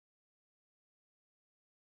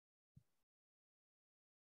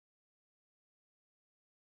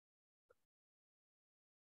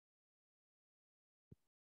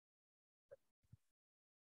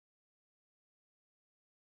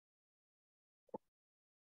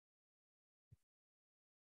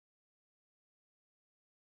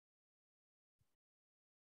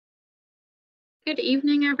Good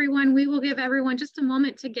evening, everyone. We will give everyone just a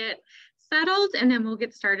moment to get settled, and then we'll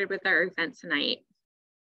get started with our event tonight.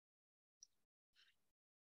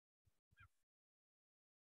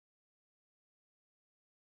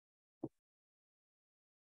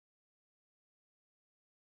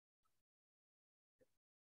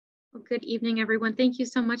 Well, good evening, everyone. Thank you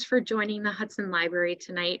so much for joining the Hudson Library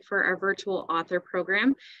tonight for our virtual author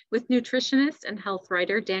program with nutritionist and health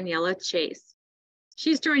writer Daniella Chace.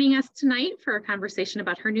 She's joining us tonight for a conversation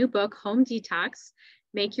about her new book, Home Detox,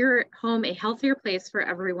 Make Your Home a Healthier Place for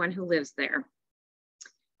Everyone Who Lives There.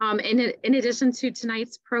 In addition to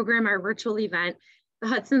tonight's program, our virtual event, the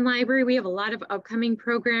Hudson Library, we have a lot of upcoming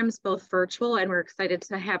programs, both virtual, and we're excited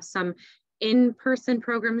to have some in-person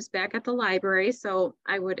programs back at the library. So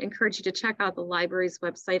I would encourage you to check out the library's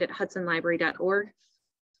website at hudsonlibrary.org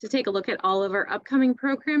to take a look at all of our upcoming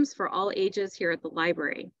programs for all ages here at the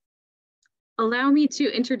library. Allow me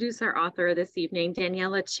to introduce our author this evening.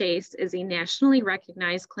 Daniella Chace is a nationally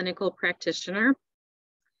recognized clinical practitioner,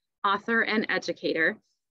 author, and educator.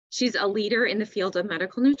 She's a leader in the field of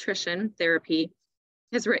medical nutrition therapy,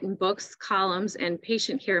 has written books, columns, and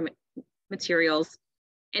patient care materials,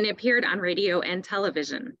 and appeared on radio and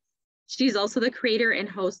television. She's also the creator and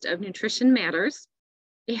host of Nutrition Matters,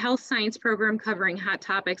 a health science program covering hot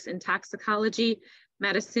topics in toxicology,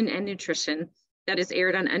 medicine, and nutrition that is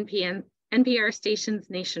aired on NPR stations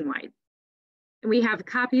nationwide. And we have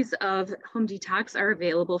copies of Home Detox are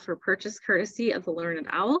available for purchase courtesy of the Learned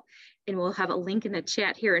Owl, and we'll have a link in the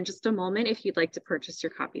chat here in just a moment if you'd like to purchase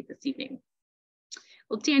your copy this evening.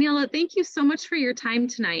 Well, Daniella, thank you so much for your time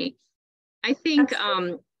tonight. I think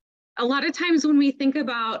a lot of times when we think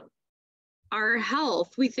about our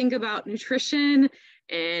health, we think about nutrition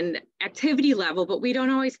and activity level, but we don't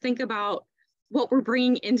always think about what we're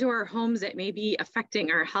bringing into our homes that may be affecting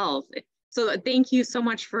our health. So thank you so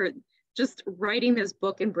much for just writing this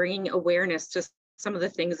book and bringing awareness to some of the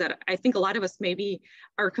things that I think a lot of us maybe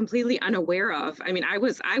are completely unaware of. I mean, I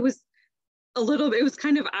was a little, it was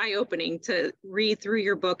kind of eye-opening to read through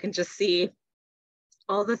your book and just see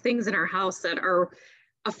all the things in our house that are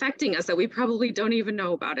affecting us that we probably don't even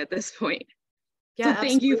know about at this point. Yeah, so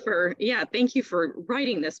thank you for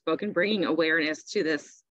writing this book and bringing awareness to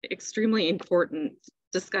this extremely important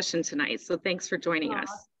discussion tonight. So thanks for joining us.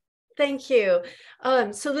 Thank you.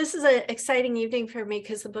 So this is an exciting evening for me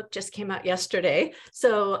because the book just came out yesterday.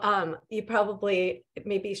 So you probably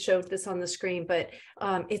maybe showed this on the screen, but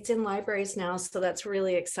it's in libraries now. So that's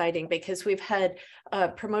really exciting because we've had a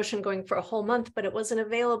promotion going for a whole month, but it wasn't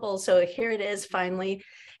available. So here it is finally.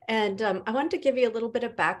 And I wanted to give you a little bit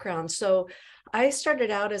of background. So I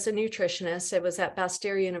started out as a nutritionist. I was at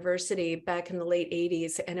Bastyr University back in the late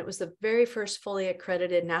 80s, and it was the very first fully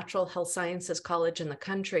accredited natural health sciences college in the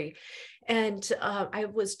country. And I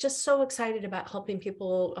was just so excited about helping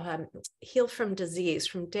people heal from disease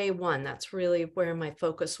from day one. That's really where my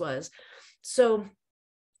focus was. So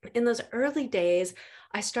in those early days,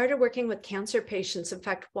 I started working with cancer patients. In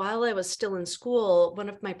fact, while I was still in school, one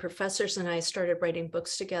of my professors and I started writing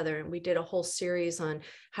books together, and we did a whole series on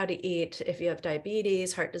how to eat if you have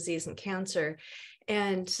diabetes, heart disease, and cancer.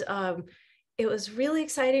 And it was really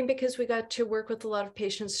exciting because we got to work with a lot of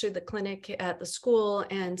patients through the clinic at the school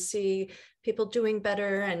and see people doing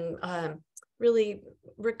better and really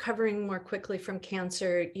recovering more quickly from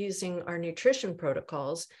cancer using our nutrition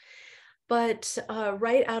protocols. But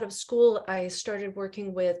right out of school, I started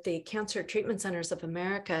working with the Cancer Treatment Centers of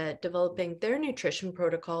America, developing their nutrition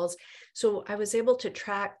protocols. So I was able to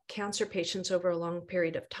track cancer patients over a long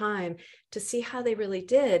period of time to see how they really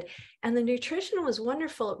did. And the nutrition was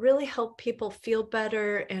wonderful. It really helped people feel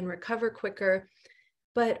better and recover quicker.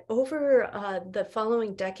 But over the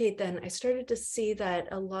following decade, then I started to see that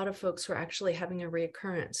a lot of folks were actually having a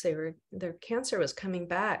reoccurrence. Their cancer was coming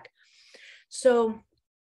back. So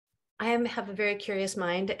I have a very curious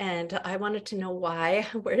mind, and I wanted to know why.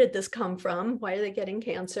 Where did this come from? Why are they getting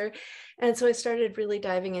cancer? And so I started really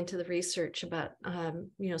diving into the research about,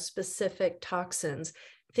 specific toxins,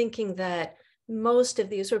 thinking that most of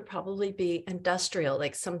these would probably be industrial,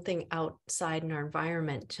 like something outside in our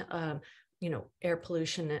environment, air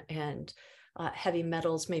pollution and heavy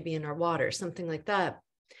metals maybe in our water, something like that.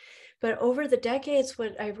 But over the decades,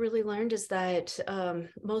 what I've really learned is that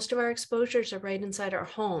most of our exposures are right inside our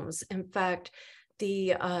homes. In fact,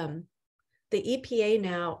 the EPA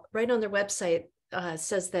now, right on their website,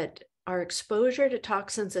 says that our exposure to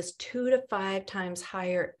toxins is 2 to 5 times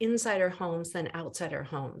higher inside our homes than outside our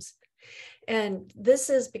homes. And this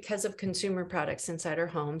is because of consumer products inside our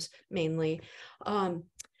homes, mainly.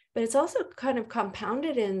 But it's also kind of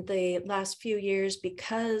compounded in the last few years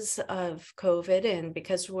because of COVID, and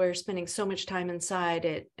because we're spending so much time inside,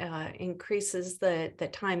 it increases the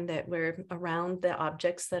time that we're around the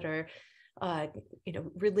objects that are,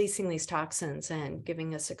 releasing these toxins and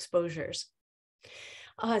giving us exposures.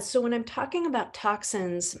 So when I'm talking about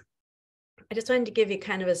toxins, I just wanted to give you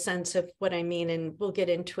kind of a sense of what I mean, and we'll get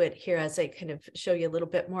into it here as I kind of show you a little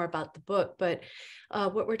bit more about the book. But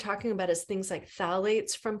what we're talking about is things like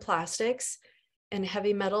phthalates from plastics, and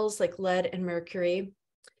heavy metals like lead and mercury,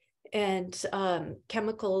 and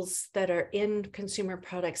chemicals that are in consumer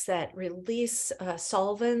products that release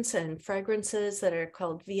solvents and fragrances that are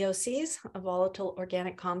called VOCs, volatile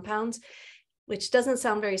organic compounds, which doesn't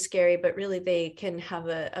sound very scary, but really they can have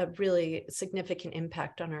a really significant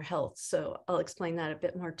impact on our health. So I'll explain that a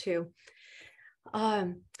bit more too.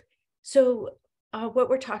 What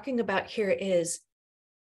we're talking about here is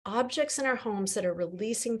objects in our homes that are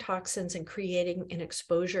releasing toxins and creating an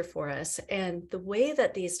exposure for us. And the way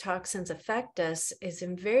that these toxins affect us is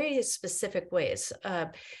in very specific ways.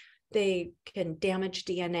 They can damage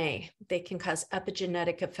DNA. They can cause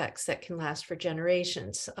epigenetic effects that can last for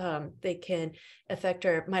generations. They can affect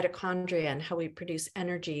our mitochondria and how we produce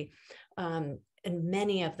energy. And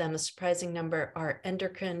many of them, a surprising number, are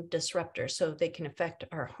endocrine disruptors. So they can affect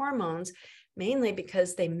our hormones, mainly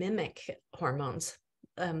because they mimic hormones.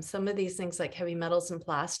 Some of these things like heavy metals and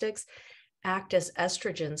plastics act as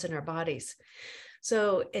estrogens in our bodies.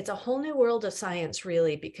 So it's a whole new world of science,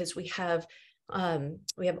 really, because we have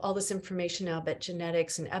all this information now about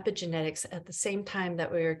genetics and epigenetics at the same time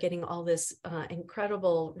that we're getting all this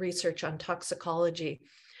incredible research on toxicology.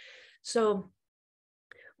 So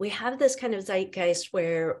we have this kind of zeitgeist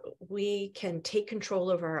where we can take control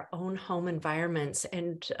of our own home environments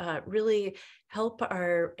and really help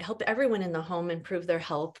everyone in the home improve their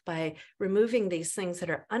health by removing these things that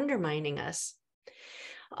are undermining us.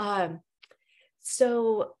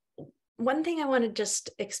 So one thing I want to just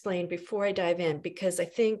explain before I dive in, because I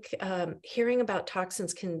think hearing about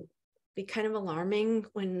toxins can be kind of alarming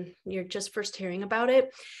when you're just first hearing about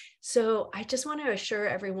it. So I just want to assure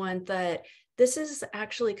everyone that this is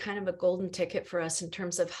actually kind of a golden ticket for us in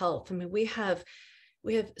terms of health. I mean, we have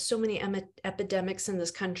so many epidemics in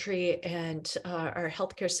this country, and our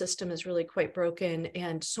healthcare system is really quite broken,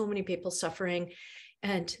 and so many people suffering.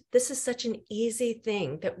 And this is such an easy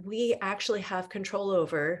thing that we actually have control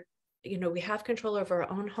over. We have control over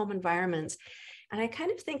our own home environments. And I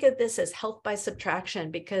kind of think of this as health by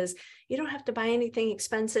subtraction, because you don't have to buy anything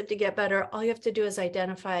expensive to get better. All you have to do is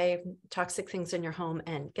identify toxic things in your home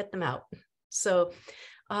and get them out. So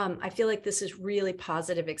I feel like this is really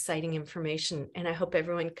positive, exciting information. And I hope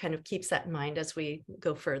everyone kind of keeps that in mind as we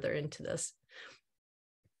go further into this.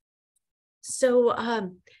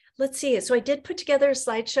 So let's see. So I did put together a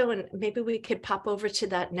slideshow, and maybe we could pop over to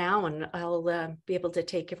that now, and I'll be able to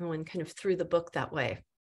take everyone kind of through the book that way.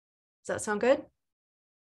 Does that sound good?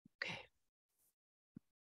 Okay.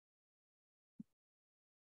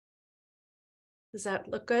 Does that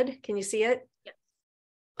look good? Can you see it? Yes.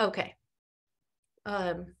 Okay.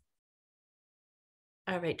 All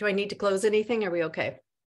right. Do I need to close anything? Are we okay?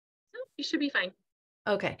 No, you should be fine.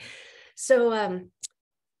 Okay. So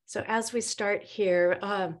so as we start here,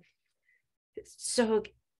 so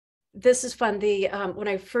this is fun. When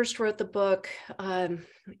I first wrote the book,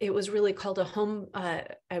 it was really called a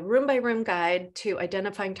room by room guide to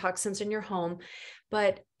identifying toxins in your home.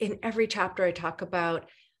 But in every chapter, I talk about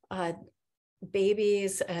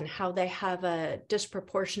babies and how they have a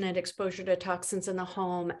disproportionate exposure to toxins in the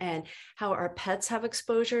home, and how our pets have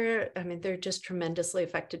exposure. I mean, they're just tremendously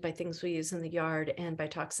affected by things we use in the yard and by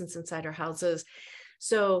toxins inside our houses.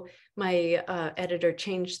 So my editor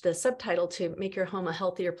changed the subtitle to "Make Your Home a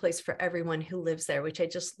Healthier Place for Everyone Who Lives There," which I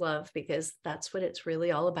just love, because that's what it's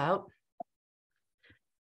really all about.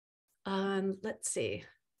 Let's see.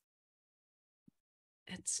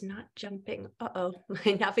 It's not jumping. Uh-oh,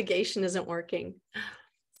 my navigation isn't working.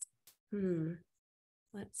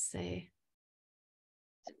 Let's see.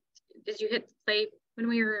 Did you hit play when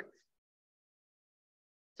we were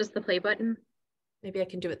just the play button? Maybe I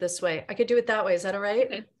can do it this way. I could do it that way. Is that all right?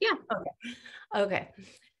 Okay. Yeah. Okay.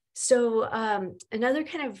 So another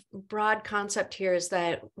kind of broad concept here is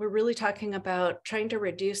that we're really talking about trying to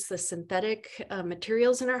reduce the synthetic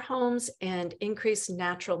materials in our homes and increase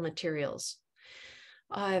natural materials.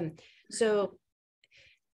 So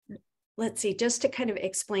let's see, just to kind of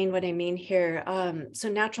explain what I mean here. So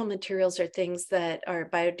natural materials are things that are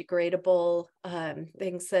biodegradable,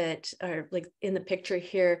 things that are like in the picture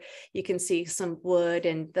here, you can see some wood,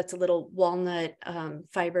 and that's a little walnut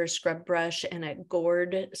fiber scrub brush and a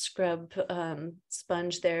gourd scrub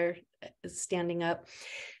sponge there standing up.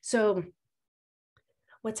 So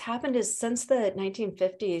what's happened is since the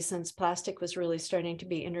 1950s, since plastic was really starting to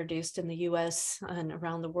be introduced in the US and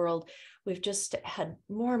around the world, we've just had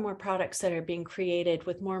more and more products that are being created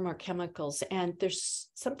with more and more chemicals. And there's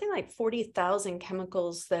something like 40,000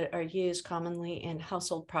 chemicals that are used commonly in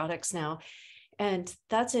household products now. And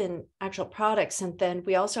that's in actual products. And then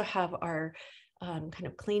we also have our kind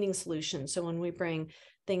of cleaning solutions. So when we bring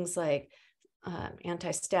things like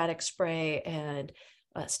anti-static spray and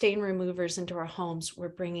stain removers into our homes, we're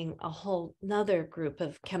bringing a whole nother group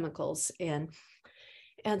of chemicals in.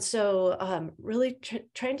 And so really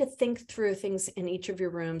trying to think through things in each of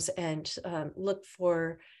your rooms and look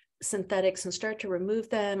for synthetics and start to remove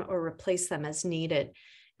them or replace them as needed.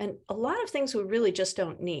 And a lot of things we really just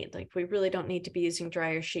don't need. Like we really don't need to be using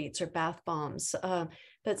dryer sheets or bath bombs.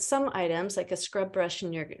 But some items like a scrub brush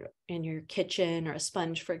in your kitchen or a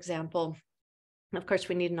sponge, for example, of course,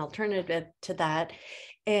 we need an alternative to that.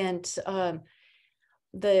 And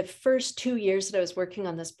the first 2 years that I was working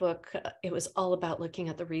on this book, it was all about looking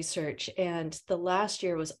at the research. And the last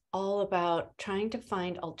year was all about trying to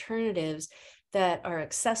find alternatives that are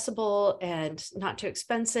accessible and not too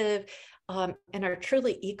expensive, and are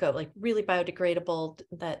truly eco, like really biodegradable,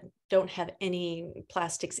 that don't have any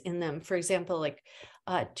plastics in them. For example, like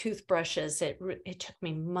toothbrushes, it took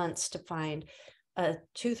me months to find a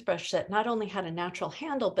toothbrush that not only had a natural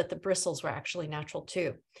handle, but the bristles were actually natural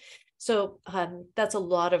too. So that's a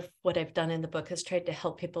lot of what I've done in the book, is tried to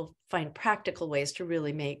help people find practical ways to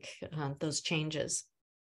really make those changes.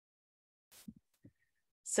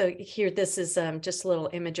 So here, this is just a little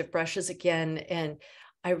image of brushes again. And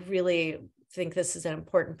I really think this is an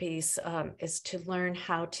important piece, is to learn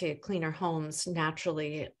how to clean our homes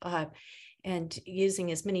naturally and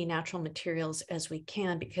using as many natural materials as we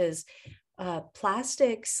can, because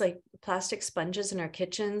plastics, like plastic sponges in our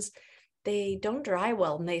kitchens, they don't dry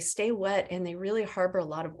well and they stay wet and they really harbor a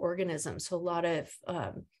lot of organisms. So a lot of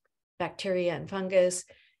bacteria and fungus.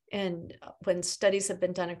 And when studies have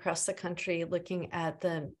been done across the country looking at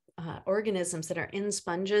the organisms that are in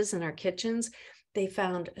sponges in our kitchens, they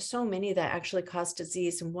found so many that actually cause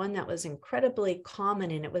disease. And one that was incredibly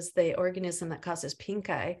common, and it was the organism that causes pink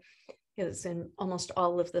eye. It was in almost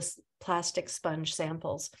all of the plastic sponge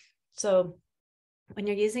samples. So when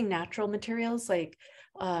you're using natural materials like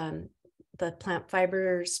the plant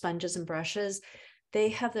fiber sponges and brushes, they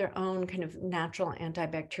have their own kind of natural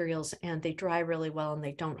antibacterials, and they dry really well and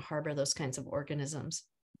they don't harbor those kinds of organisms.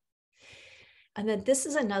 And then this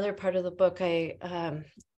is another part of the book.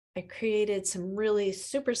 I created some really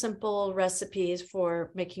super simple recipes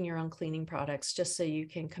for making your own cleaning products, just so you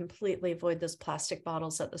can completely avoid those plastic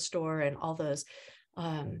bottles at the store and all those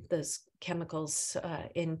chemicals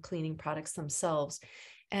in cleaning products themselves.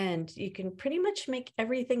 And you can pretty much make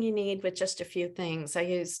everything you need with just a few things. I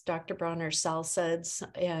use Dr. Bronner's salsids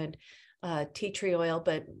and tea tree oil,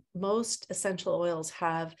 but most essential oils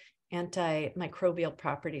have antimicrobial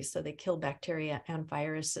properties, so they kill bacteria and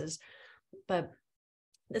viruses. But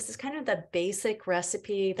this is kind of the basic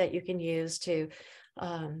recipe that you can use to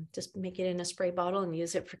just make it in a spray bottle and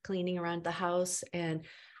use it for cleaning around the house. And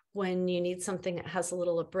when you need something that has a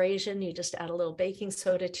little abrasion, you just add a little baking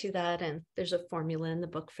soda to that. And there's a formula in the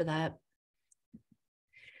book for that.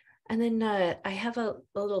 And then I have a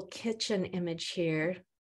little kitchen image here.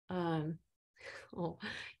 Oh,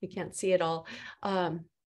 you can't see it all.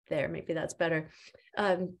 There, maybe that's better.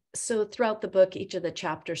 So throughout the book, each of the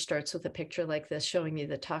chapters starts with a picture like this, showing you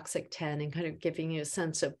the toxic 10 and kind of giving you a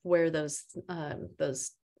sense of where those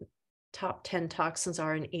top 10 toxins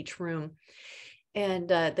are in each room. And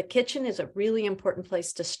the kitchen is a really important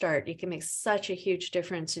place to start. You can make such a huge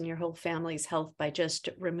difference in your whole family's health by just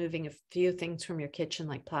removing a few things from your kitchen,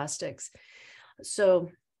 like plastics.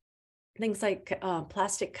 So things like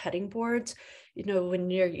plastic cutting boards, you know,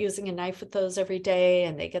 when you're using a knife with those every day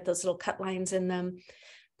and they get those little cut lines in them,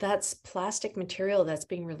 that's plastic material that's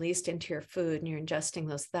being released into your food and you're ingesting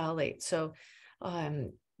those phthalates. So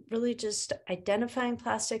really just identifying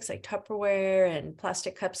plastics like Tupperware and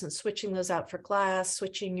plastic cups and switching those out for glass,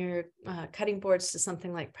 switching your cutting boards to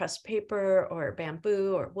something like pressed paper or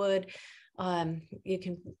bamboo or wood. You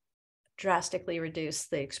can drastically reduce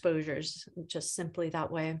the exposures just simply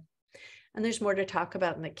that way. And there's more to talk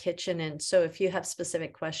about in the kitchen. And so if you have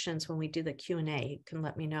specific questions when we do the Q&A, you can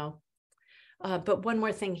let me know. But one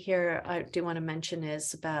more thing here I do want to mention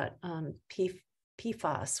is about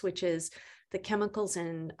PFAS, which is the chemicals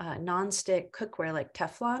in nonstick cookware like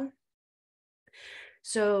Teflon.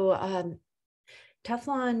 So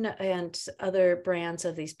Teflon and other brands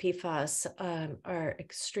of these PFAS are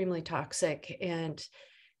extremely toxic, and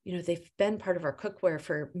they've been part of our cookware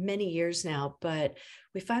for many years now, but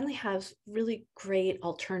we finally have really great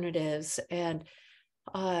alternatives, and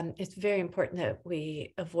it's very important that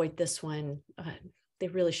we avoid this one. They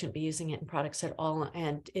really shouldn't be using it in products at all,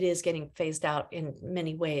 and it is getting phased out in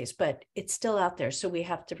many ways, but it's still out there. So we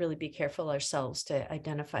have to really be careful ourselves to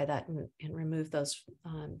identify that and remove those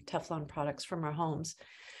Teflon products from our homes.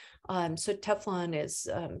 So Teflon is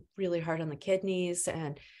really hard on the kidneys,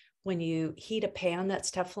 and when you heat a pan that's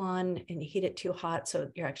Teflon and you heat it too hot, so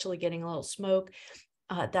you're actually getting a little smoke,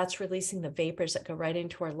 that's releasing the vapors that go right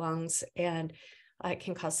into our lungs, and it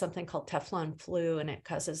can cause something called Teflon flu, and it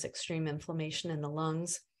causes extreme inflammation in the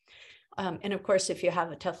lungs. And of course, if you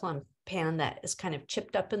have a Teflon pan that is kind of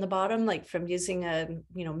chipped up in the bottom, like from using a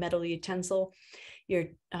metal utensil, you're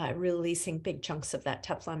releasing big chunks of that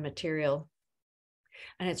Teflon material.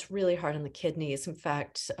 And it's really hard on the kidneys. In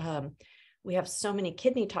fact, we have so many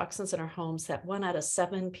kidney toxins in our homes that 1 out of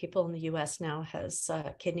 7 people in the US now has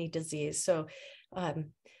kidney disease. So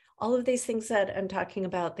all of these things that I'm talking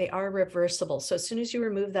about, they are reversible. So as soon as you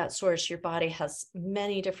remove that source, your body has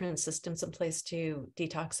many different systems in place to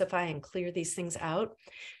detoxify and clear these things out.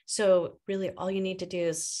 So really all you need to do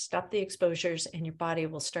is stop the exposures and your body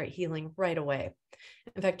will start healing right away.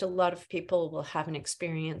 In fact, a lot of people will have an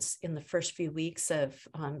experience in the first few weeks of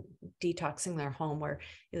detoxing their home where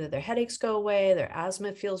either their headaches go away, their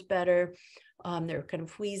asthma feels better, their kind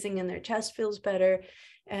of wheezing in their chest feels better.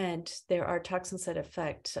 And there are toxins that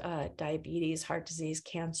affect diabetes, heart disease,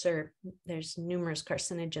 cancer. There's numerous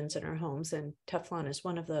carcinogens in our homes, and Teflon is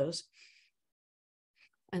one of those.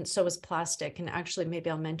 And so is plastic. And actually,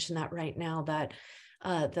 maybe I'll mention that right now, that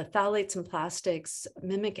the phthalates in plastics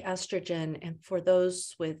mimic estrogen. And for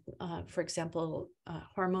those with, for example,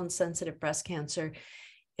 hormone-sensitive breast cancer,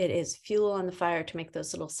 it is fuel on the fire to make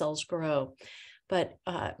those little cells grow. But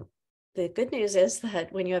the good news is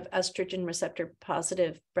that when you have estrogen receptor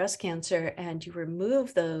positive breast cancer and you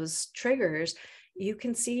remove those triggers, you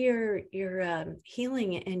can see your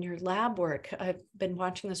healing in your lab work. I've been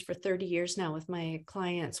watching this for 30 years now with my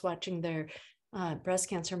clients, watching their breast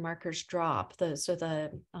cancer markers drop. Those are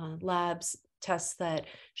the labs tests that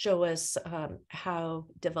show us how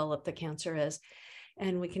developed the cancer is.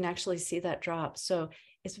 And we can actually see that drop. So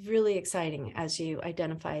it's really exciting as you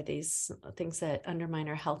identify these things that undermine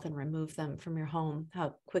our health and remove them from your home,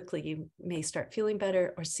 how quickly you may start feeling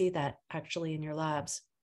better or see that actually in your labs.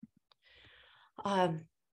 And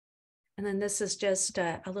then this is just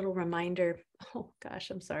a little reminder. Oh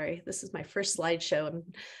gosh, I'm sorry. This is my first slideshow. I'm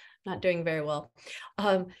not doing very well.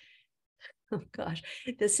 Oh gosh,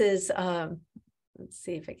 this is, let's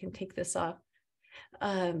see if I can take this off.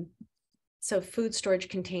 So food storage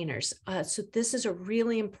containers. So this is a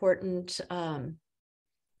really important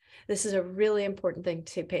thing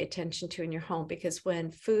to pay attention to in your home, because when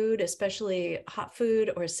food, especially hot food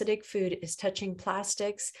or acidic food, is touching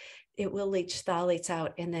plastics, it will leach phthalates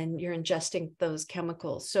out, and then you're ingesting those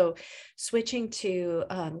chemicals. So switching to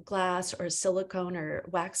glass or silicone or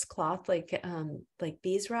wax cloth, like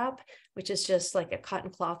bees wrap, which is just like a cotton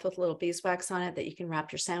cloth with little beeswax on it that you can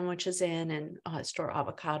wrap your sandwiches in and store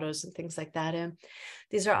avocados and things like that in.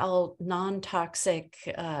 These are all non-toxic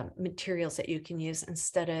materials that you can use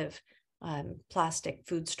instead of plastic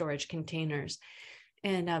food storage containers.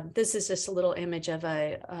 And this is just a little image of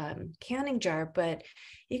a canning jar, but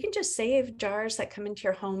you can just save jars that come into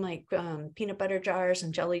your home, like peanut butter jars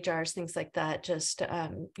and jelly jars, things like that. Just,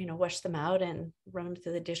 wash them out and run them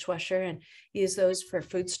through the dishwasher and use those for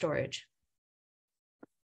food storage.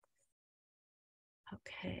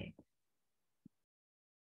 Okay.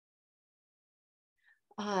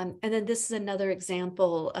 And then this is another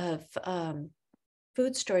example of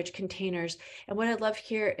food storage containers. And what I love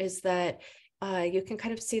here is that you can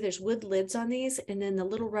kind of see there's wood lids on these, and then the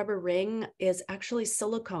little rubber ring is actually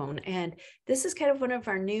silicone. And this is kind of one of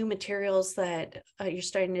our new materials that you're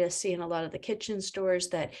starting to see in a lot of the kitchen stores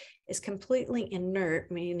that is completely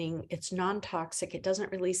inert, meaning it's non-toxic. It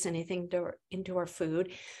doesn't release anything into our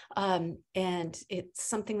food. And it's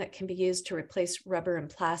something that can be used to replace rubber and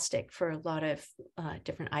plastic for a lot of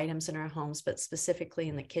different items in our homes, but specifically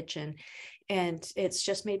in the kitchen. And it's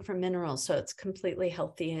just made from minerals, so it's completely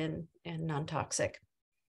healthy and non-toxic.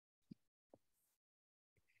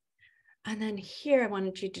 And then here, I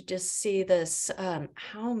wanted you to just see this,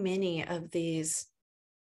 how many of these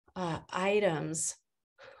items,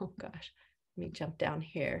 oh gosh, let me jump down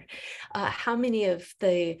here. How many of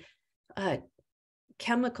the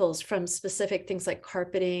chemicals from specific things like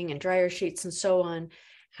carpeting and dryer sheets and so on,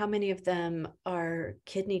 how many of them are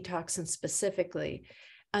kidney toxins specifically?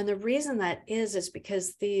 And the reason that is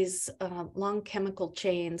because these long chemical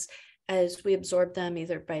chains, as we absorb them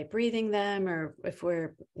either by breathing them or if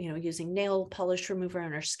we're using nail polish remover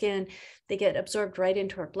on our skin, they get absorbed right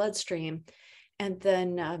into our bloodstream. And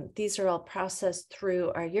then these are all processed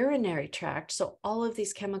through our urinary tract. So all of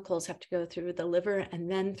these chemicals have to go through the liver and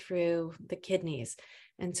then through the kidneys.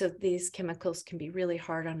 And so these chemicals can be really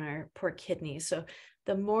hard on our poor kidneys. So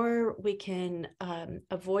the more we can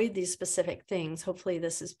avoid these specific things, hopefully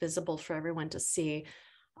this is visible for everyone to see.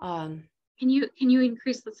 Can you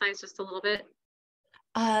increase the size just a little bit?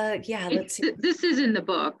 Yeah, let's see. This is in the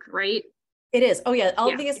book, right? It is. Oh yeah,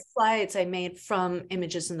 all these slides I made from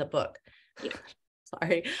images in the book. Yeah.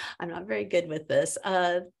 Sorry, I'm not very good with this.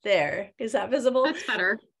 There, is that visible? That's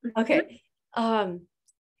better. Okay.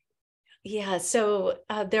 Yeah, so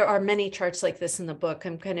there are many charts like this in the book.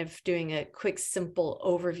 I'm kind of doing a quick, simple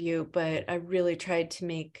overview, but I really tried to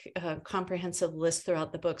make a comprehensive list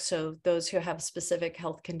throughout the book so those who have specific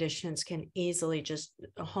health conditions can easily just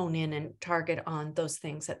hone in and target on those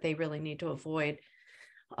things that they really need to avoid.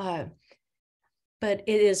 But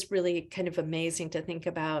it is really kind of amazing to think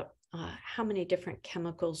about how many different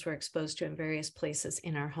chemicals we're exposed to in various places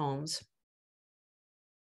in our homes.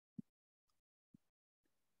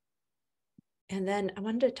 And then I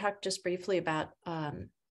wanted to talk just briefly about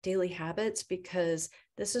daily habits, because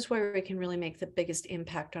this is where we can really make the biggest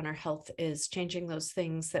impact on our health, is changing those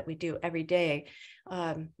things that we do every day.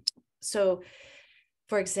 So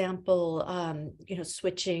for example,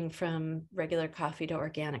 switching from regular coffee to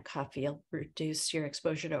organic coffee will reduce your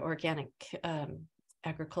exposure to organic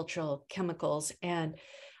agricultural chemicals, and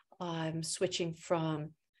switching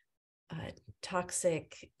from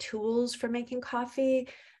toxic tools for making coffee.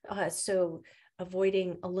 So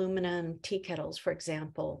avoiding aluminum tea kettles, for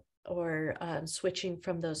example, or switching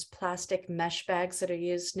from those plastic mesh bags that are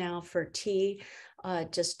used now for tea,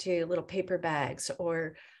 just to little paper bags,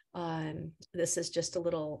 or this is just a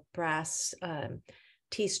little brass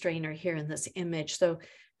tea strainer here in this image. So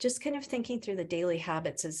just kind of thinking through the daily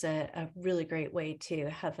habits is a really great way to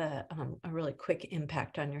have a really quick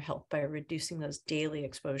impact on your health by reducing those daily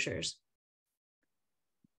exposures.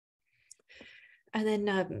 And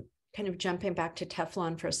then kind of jumping back to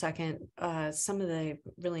Teflon for a second, some of the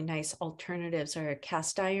really nice alternatives are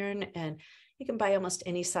cast iron, and you can buy almost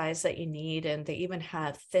any size that you need. And they even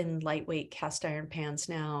have thin, lightweight cast iron pans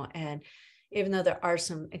now. And even though there are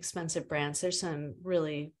some expensive brands, there's some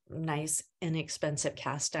really nice, inexpensive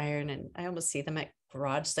cast iron. And I almost see them at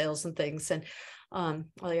garage sales and things. And all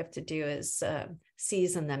you have to do is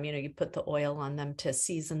season them. You put the oil on them to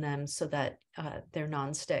season them so that they're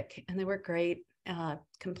nonstick. And they work great.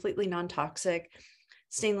 Completely non-toxic.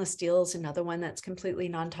 Stainless steel is another one that's completely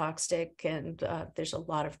non-toxic, and there's a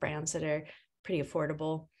lot of brands that are pretty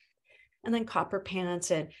affordable. And then copper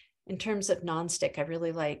pans, and in terms of non-stick, I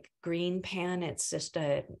really like Green Pan. It's just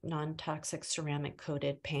a non-toxic ceramic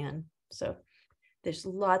coated pan. So there's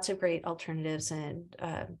lots of great alternatives, and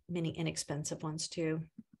many inexpensive ones too.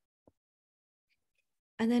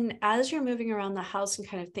 And then as you're moving around the house and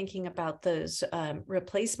kind of thinking about those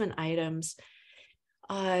replacement items,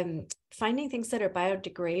 finding things that are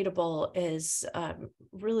biodegradable is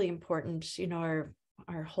really important.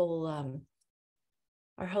 Our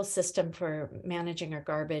whole system for managing our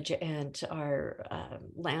garbage and our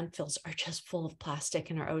landfills are just full of plastic,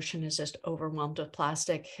 and our ocean is just overwhelmed with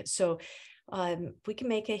plastic. So we can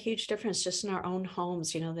make a huge difference just in our own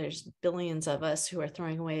homes. There's billions of us who are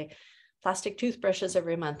throwing away plastic toothbrushes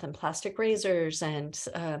every month, and plastic razors, and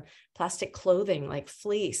plastic clothing like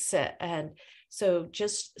fleece. And so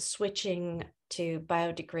just switching to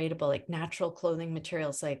biodegradable, like natural clothing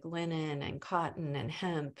materials like linen and cotton and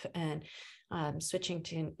hemp, and switching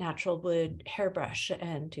to natural wood hairbrush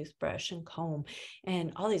and toothbrush and comb.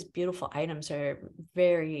 And all these beautiful items are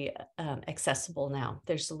very accessible now.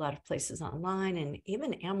 There's a lot of places online, and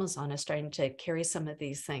even Amazon is starting to carry some of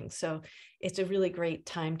these things. So it's a really great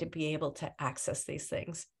time to be able to access these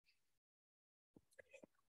things.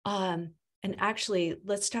 And actually,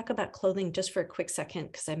 let's talk about clothing just for a quick second,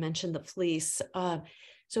 because I mentioned the fleece.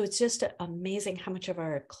 So it's just amazing how much of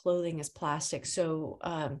our clothing is plastic. So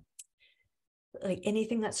like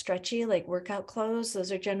anything that's stretchy, like workout clothes,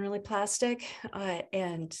 those are generally plastic.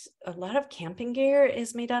 And a lot of camping gear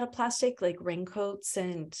is made out of plastic, like raincoats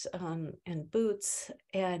and boots.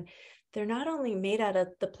 And they're not only made out of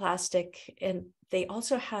the plastic, and they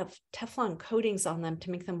also have Teflon coatings on them to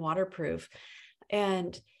make them waterproof.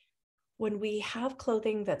 And when we have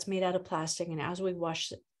clothing that's made out of plastic, and as we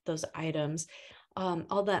wash those items,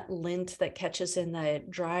 all that lint that catches in the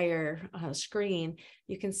dryer screen,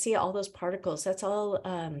 you can see all those particles. That's all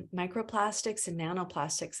microplastics and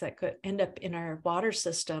nanoplastics that could end up in our water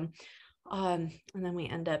system. And then we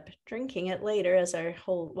end up drinking it later as our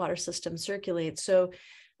whole water system circulates. So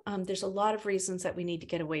there's a lot of reasons that we need to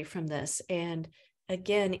get away from this. And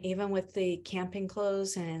again, even with the camping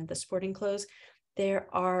clothes and the sporting clothes, there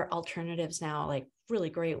are alternatives now, like really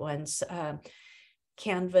great ones.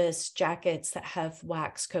 Canvas jackets that have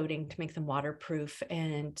wax coating to make them waterproof,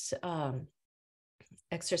 and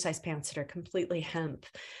exercise pants that are completely hemp.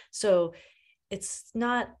 So it's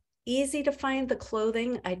not easy to find the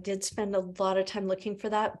clothing. I did spend a lot of time looking for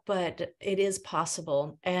that, but it is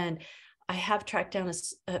possible. And I have tracked down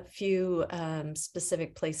a few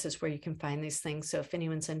specific places where you can find these things. So if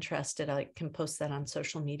anyone's interested, I can post that on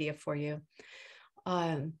social media for you.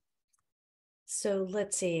 So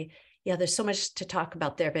let's see. Yeah, there's so much to talk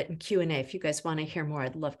about there, but in Q&A, if you guys want to hear more,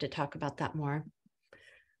 I'd love to talk about that more.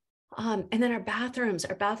 And then our bathrooms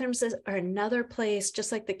are another place,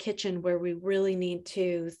 just like the kitchen, where we really need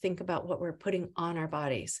to think about what we're putting on our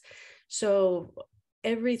bodies. So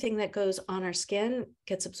everything that goes on our skin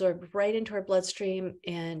gets absorbed right into our bloodstream,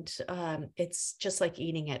 and it's just like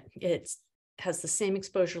eating it. It has the same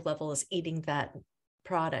exposure level as eating that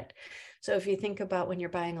product. So if you think about when you're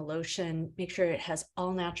buying a lotion, make sure it has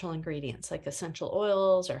all natural ingredients like essential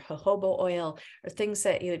oils or jojoba oil, or things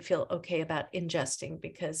that you would feel okay about ingesting,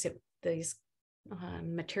 because these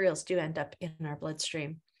materials do end up in our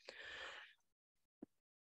bloodstream.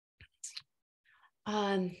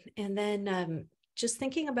 And then just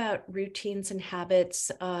thinking about routines and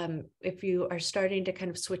habits, if you are starting to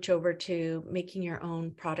kind of switch over to making your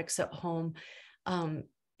own products at home,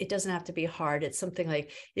 it doesn't have to be hard. It's something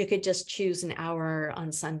like you could just choose an hour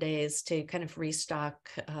on Sundays to kind of restock,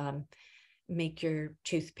 make your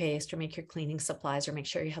toothpaste or make your cleaning supplies, or make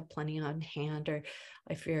sure you have plenty on hand. Or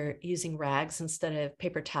if you're using rags instead of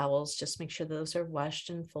paper towels, just make sure those are washed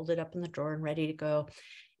and folded up in the drawer and ready to go.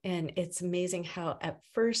 And it's amazing how at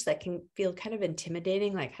first that can feel kind of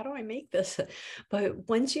intimidating, like, how do I make this? But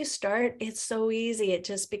once you start, it's so easy. It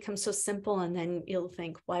just becomes so simple. And then you'll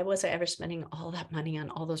think, why was I ever spending all that money on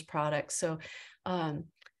all those products? So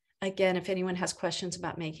again, if anyone has questions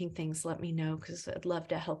about making things, let me know, because I'd love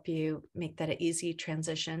to help you make that an easy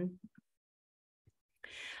transition.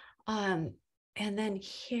 And then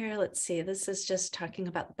here, let's see, this is just talking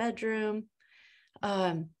about the bedroom.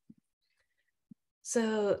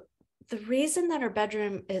 So the reason that our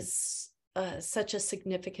bedroom is such a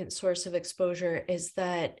significant source of exposure is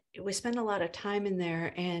that we spend a lot of time in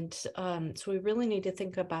there. And so we really need to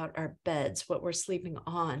think about our beds, what we're sleeping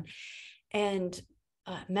on. And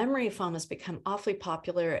memory foam has become awfully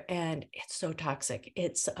popular, and it's so toxic.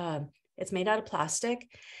 It's made out of plastic,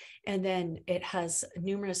 and then it has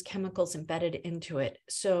numerous chemicals embedded into it.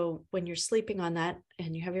 So when you're sleeping on that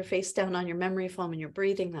and you have your face down on your memory foam and you're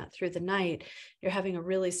breathing that through the night, you're having a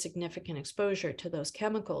really significant exposure to those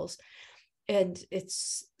chemicals. And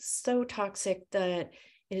it's so toxic that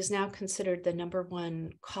it is now considered the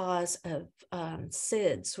 #1 cause of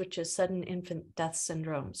SIDS, which is sudden infant death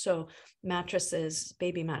syndrome. So mattresses,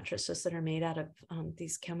 baby mattresses that are made out of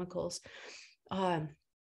these chemicals.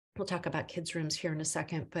 We'll talk about kids' rooms here in a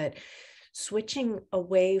second, but switching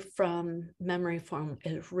away from memory foam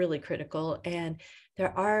is really critical. And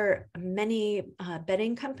there are many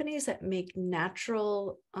bedding companies that make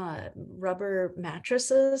natural rubber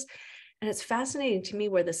mattresses. And it's fascinating to me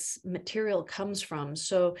where this material comes from.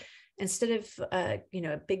 So instead of a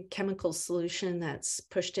big chemical solution that's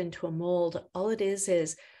pushed into a mold, all it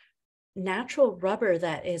is natural rubber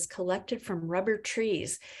that is collected from rubber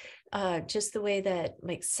trees. Just the way that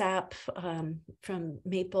like sap from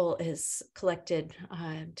maple is collected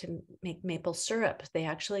to make maple syrup. They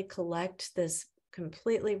actually collect this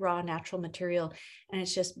completely raw natural material, and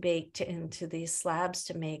it's just baked into these slabs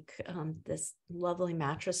to make this lovely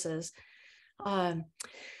mattresses.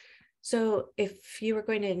 So if you were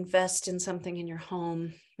going to invest in something in your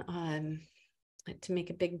home to make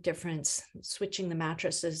a big difference, switching the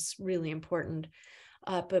mattress is really important.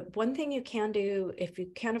 But one thing you can do if you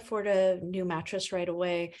can't afford a new mattress right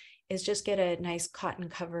away is just get a nice cotton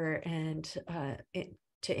cover and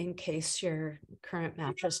to encase your current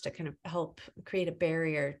mattress to kind of help create a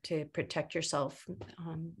barrier to protect yourself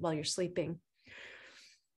while you're sleeping.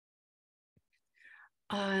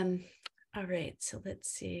 All right, so let's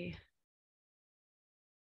see.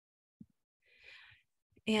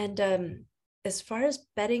 And as far as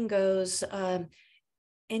bedding goes,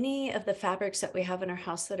 any of the fabrics that we have in our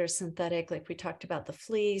house that are synthetic, like we talked about the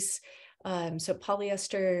fleece, So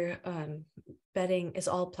polyester bedding is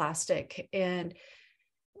all plastic, and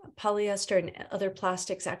polyester and other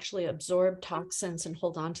plastics actually absorb toxins and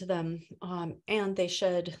hold on to them, and they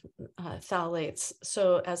shed phthalates.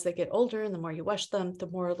 So as they get older and the more you wash them, the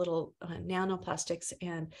more little nanoplastics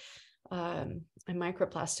and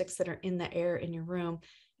microplastics that are in the air in your room,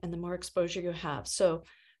 and the more exposure you have. So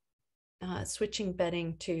switching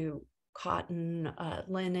bedding to cotton,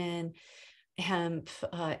 linen, hemp,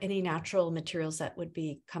 any natural materials that would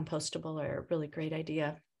be compostable are a really great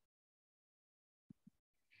idea.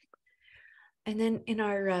 And then in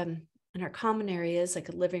our common areas, like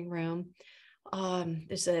a living room,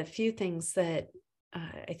 there's a few things that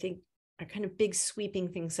I think are kind of big sweeping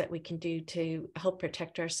things that we can do to help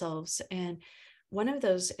protect ourselves. And one of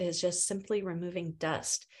those is just simply removing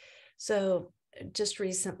dust. So just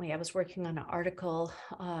recently, I was working on an article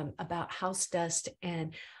about house dust,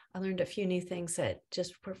 and I learned a few new things that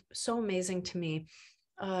just were so amazing to me.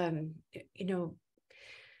 You know,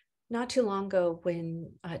 not too long ago,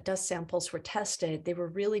 when dust samples were tested, they were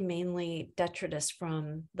really mainly detritus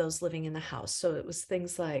from those living in the house. So it was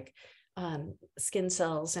things like skin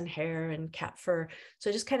cells and hair and cat fur.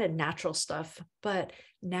 So just kind of natural stuff. But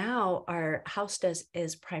now our house dust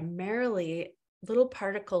is primarily little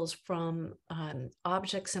particles from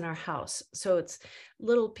objects in our house. So it's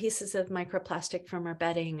little pieces of microplastic from our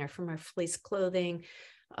bedding or from our fleece clothing,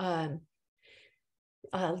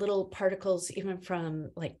 little particles even from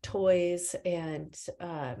like toys, and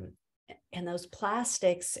those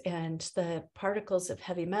plastics and the particles of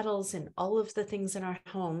heavy metals and all of the things in our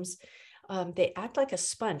homes. They act like a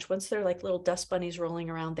sponge. Once they're like little dust bunnies rolling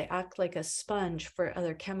around, they act like a sponge for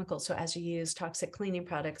other chemicals. So as you use toxic cleaning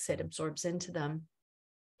products, it absorbs into them.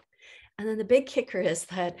 And then the big kicker is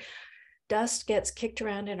that dust gets kicked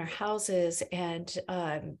around in our houses, and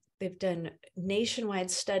they've done nationwide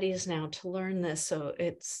studies now to learn this. So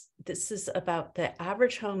this is about the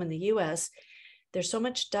average home in the US. There's so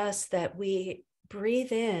much dust that we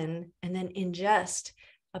breathe in and then ingest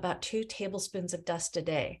about 2 tablespoons of dust a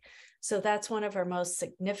day. So that's one of our most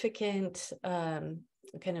significant kind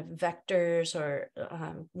of vectors, or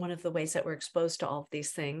one of the ways that we're exposed to all of these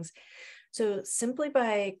things. So simply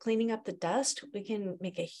by cleaning up the dust, we can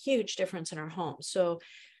make a huge difference in our home. So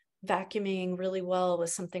vacuuming really well with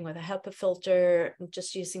something with a HEPA filter,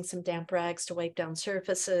 just using some damp rags to wipe down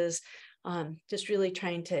surfaces, just really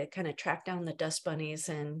trying to kind of track down the dust bunnies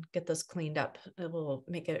and get those cleaned up. It will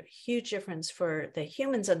make a huge difference for the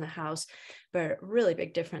humans in the house, but a really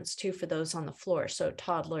big difference too for those on the floor, so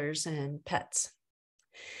toddlers and pets.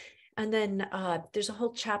 And then there's a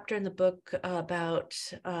whole chapter in the book about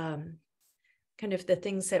kind of the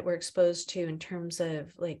things that we're exposed to in terms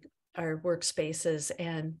of like our workspaces,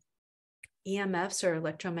 and EMFs, or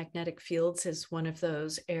electromagnetic fields, is one of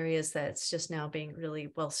those areas that's just now being really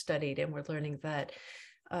well studied. And we're learning that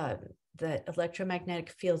that electromagnetic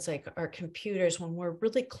fields, like our computers, when we're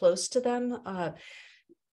really close to them,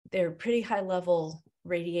 they're pretty high level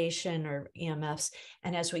radiation, or EMFs.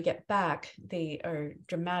 And as we get back, they are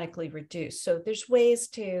dramatically reduced. So there's ways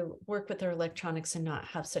to work with our electronics and not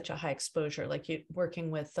have such a high exposure, like you working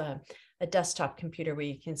with a desktop computer where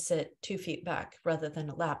you can sit 2 feet back rather than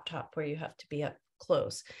a laptop where you have to be up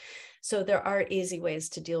close. So there are easy ways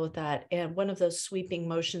to deal with that. And one of those sweeping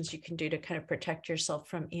motions you can do to kind of protect yourself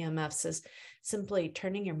from EMFs is simply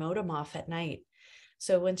turning your modem off at night.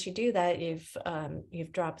 So once you do that,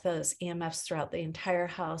 you've dropped those EMFs throughout the entire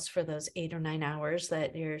house for those 8 or 9 hours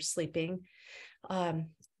that you're sleeping.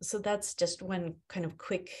 So that's just one kind of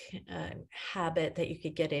quick habit that you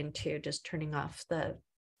could get into, just turning off the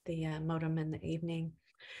modem in the evening.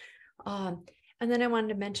 And then I wanted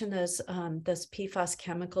to mention those PFAS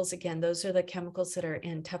chemicals. Again, those are the chemicals that are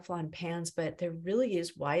in Teflon pans, but they're really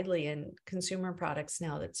used widely in consumer products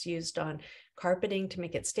now. That's used on carpeting to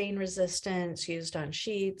make it stain resistant. It's used on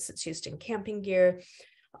sheets. It's used in camping gear.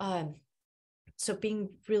 So being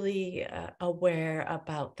really aware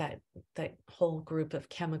about that whole group of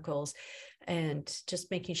chemicals, and just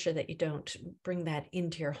making sure that you don't bring that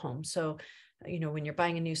into your home. So when you're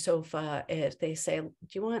buying a new sofa, if they say, do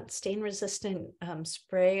you want stain resistant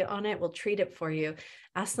spray on it? We'll treat it for you.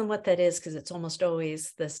 Ask them what that is, because it's almost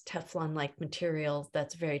always this Teflon-like material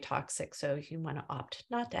that's very toxic. So you want to opt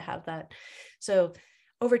not to have that. So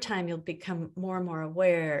over time, you'll become more and more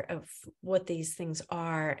aware of what these things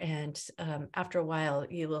are. And after a while,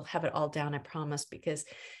 you will have it all down, I promise, because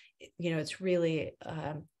it's really,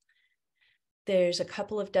 there's a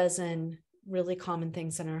couple of dozen really common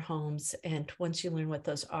things in our homes, and once you learn what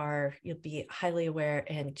those are, you'll be highly aware,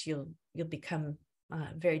 and you'll become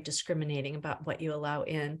very discriminating about what you allow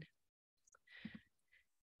in.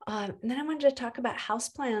 And then I wanted to talk about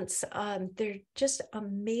houseplants. They're just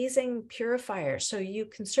amazing purifiers. So you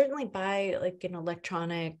can certainly buy like an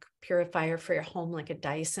electronic purifier for your home, like a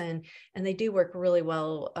Dyson, and they do work really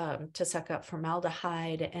well to suck up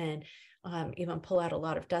formaldehyde and even pull out a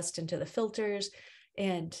lot of dust into the filters.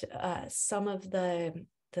 And some of the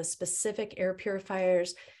specific air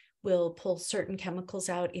purifiers will pull certain chemicals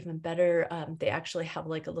out even better. They actually have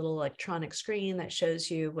like a little electronic screen that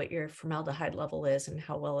shows you what your formaldehyde level is and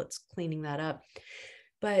how well it's cleaning that up.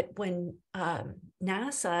 But when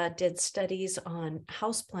NASA did studies on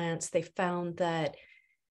houseplants, they found that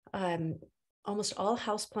almost all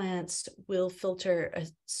houseplants will filter a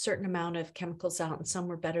certain amount of chemicals out, and some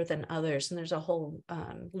were better than others. And there's a whole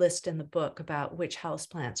list in the book about which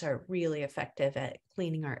houseplants are really effective at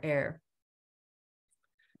cleaning our air.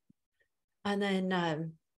 And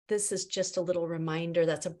then this is just a little reminder,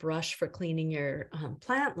 that's a brush for cleaning your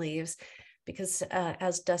plant leaves, because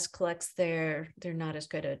as dust collects there, they're not as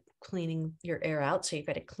good at cleaning your air out. So you've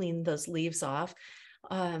got to clean those leaves off.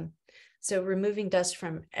 So removing dust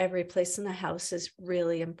from every place in the house is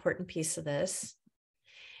really important piece of this.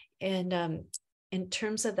 And in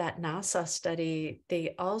terms of that NASA study,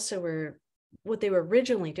 they also what they were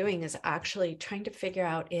originally doing is actually trying to figure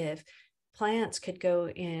out if plants could go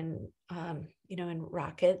in, in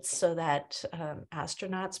rockets, so that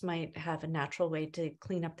astronauts might have a natural way to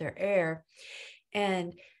clean up their air.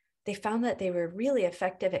 And they found that they were really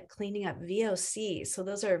effective at cleaning up VOCs. So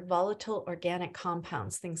those are volatile organic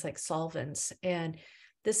compounds, things like solvents. And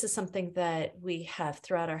this is something that we have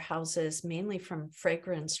throughout our houses, mainly from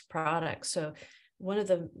fragranced products. So one of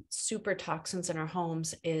the super toxins in our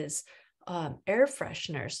homes is air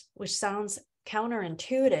fresheners, which sounds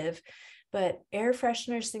counterintuitive, but air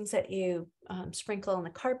fresheners, things that you sprinkle on the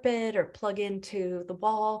carpet or plug into the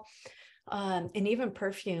wall, and even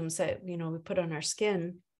perfumes that, we put on our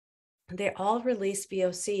skin, they all release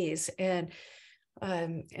VOCs, and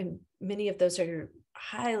many of those are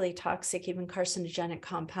highly toxic, even carcinogenic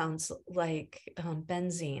compounds like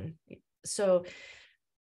benzene. So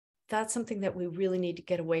that's something that we really need to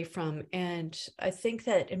get away from. And I think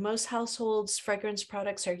that in most households, fragrance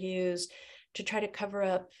products are used to try to cover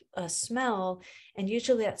up a smell. And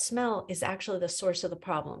usually that smell is actually the source of the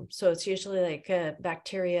problem. So it's usually like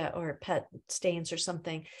bacteria or pet stains or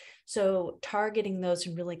something. So targeting those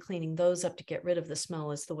and really cleaning those up to get rid of the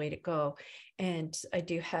smell is the way to go. And I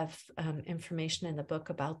do have information in the book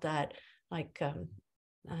about that, like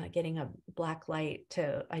getting a black light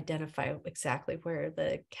to identify exactly where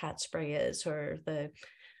the cat spray is or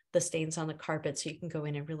the stains on the carpet, so you can go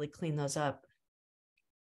in and really clean those up.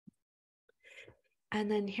 And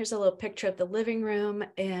then here's a little picture of the living room.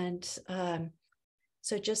 And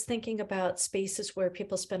so just thinking about spaces where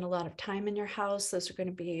people spend a lot of time in your house, those are going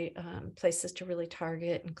to be places to really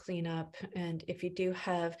target and clean up. And if you do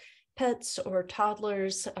have pets or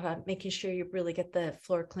toddlers, making sure you really get the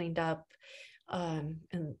floor cleaned up and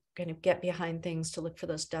kind of get behind things to look for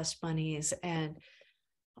those dust bunnies. And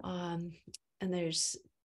there's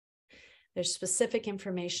specific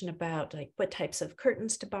information about like what types of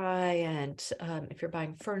curtains to buy, and if you're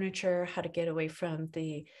buying furniture, how to get away from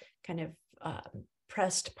the kind of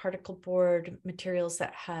pressed particle board materials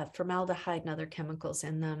that have formaldehyde and other chemicals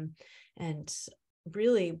in them. And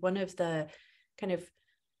really one of the kind of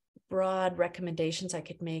broad recommendations I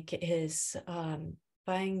could make is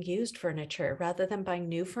buying used furniture rather than buying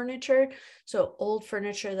new furniture. So old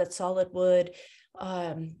furniture that's solid wood,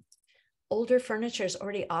 older furniture is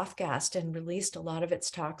already off-gassed and released a lot of its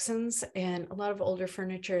toxins. And a lot of older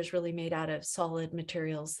furniture is really made out of solid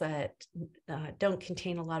materials that don't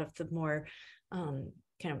contain a lot of the more kind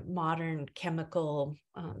of modern chemical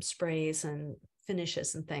sprays and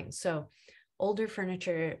finishes and things. So older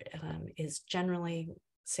furniture is generally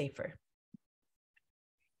safer.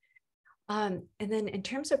 And then in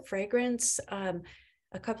terms of fragrance,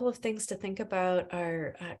 a couple of things to think about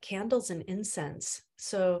are candles and incense.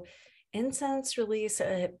 So incense release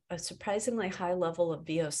a surprisingly high level of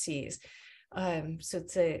VOCs. So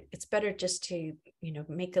it's better just to,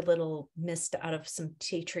 make a little mist out of some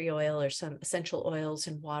tea tree oil or some essential oils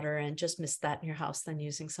and water and just mist that in your house than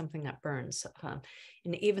using something that burns.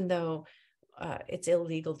 And even though it's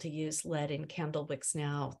illegal to use lead in candle wicks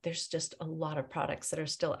now, there's just a lot of products that are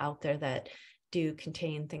still out there that do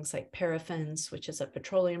contain things like paraffins, which is a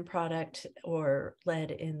petroleum product, or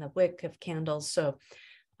lead in the wick of candles. So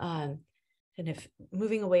and if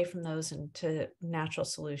moving away from those into natural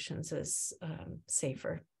solutions is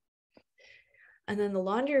safer. And then the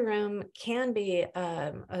laundry room can be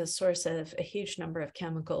a source of a huge number of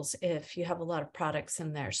chemicals if you have a lot of products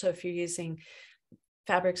in there. So if you're using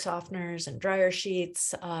fabric softeners and dryer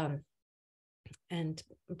sheets, and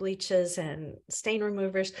bleaches and stain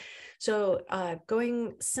removers. So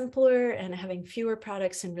going simpler and having fewer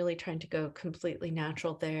products and really trying to go completely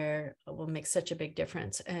natural there will make such a big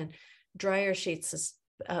difference. And dryer sheets is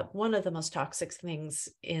one of the most toxic things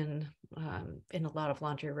in a lot of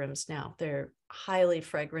laundry rooms now. They're highly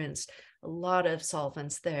fragranced, a lot of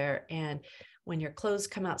solvents there. And when your clothes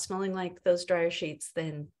come out smelling like those dryer sheets,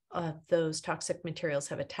 then those toxic materials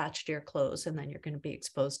have attached to your clothes, and then you're going to be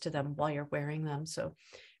exposed to them while you're wearing them. So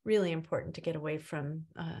really important to get away from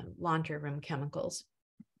laundry room chemicals.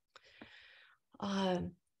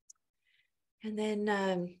 And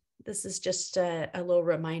then this is just a little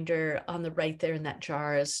reminder on the right there in that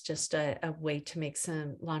jar is just a way to make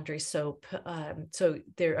some laundry soap. So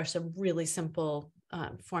there are some really simple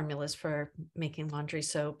formulas for making laundry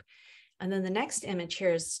soap. And then the next image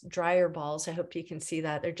here is dryer balls. I hope you can see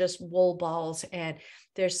that. They're just wool balls, and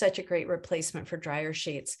they're such a great replacement for dryer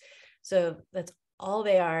sheets. So that's all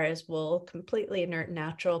they are, is wool, completely inert and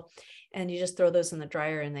natural. And you just throw those in the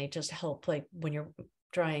dryer, and they just help, like when you're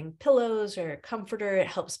drying pillows or a comforter, it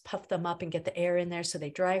helps puff them up and get the air in there so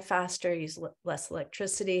they dry faster, use less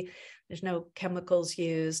electricity. There's no chemicals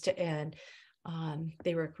used, and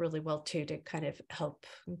they work really well too to kind of help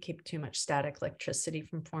keep too much static electricity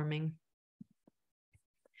from forming.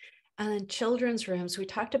 And then children's rooms, we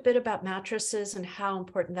talked a bit about mattresses and how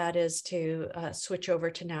important that is to switch over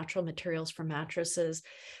to natural materials for mattresses.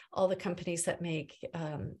 All the companies that make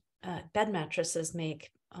bed mattresses make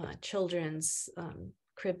children's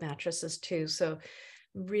crib mattresses too. So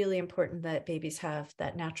really important that babies have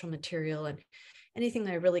that natural material, and anything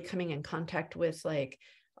they're really coming in contact with, like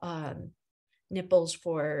nipples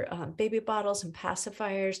for baby bottles and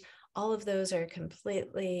pacifiers. All of those are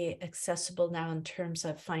completely accessible now in terms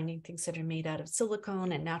of finding things that are made out of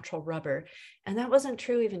silicone and natural rubber. And that wasn't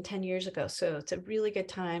true even 10 years ago. So it's a really good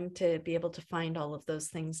time to be able to find all of those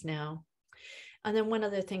things now. And then one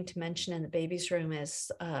other thing to mention in the baby's room is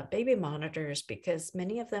baby monitors, because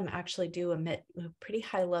many of them actually do emit a pretty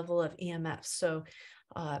high level of EMF. So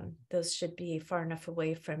those should be far enough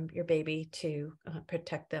away from your baby to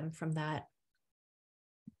protect them from that.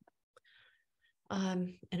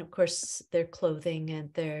 And of course, their clothing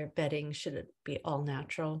and their bedding should be all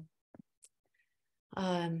natural.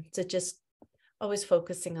 So just always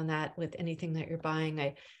focusing on that with anything that you're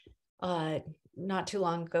buying. Not too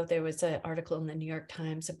long ago, there was an article in the New York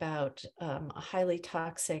Times about a highly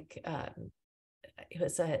toxic, it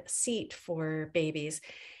was a seat for babies,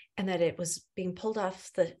 and that it was being pulled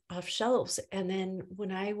off shelves. And then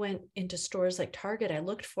when I went into stores like Target, I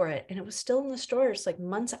looked for it, and it was still in the stores like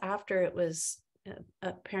months after it was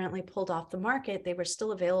apparently pulled off the market. They were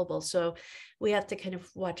still available. So we have to kind of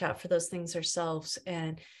watch out for those things ourselves.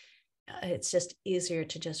 And it's just easier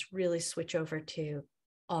to just really switch over to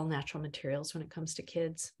all natural materials when it comes to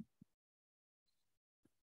kids.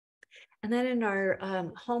 And then in our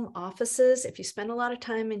home offices, if you spend a lot of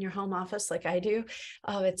time in your home office like I do,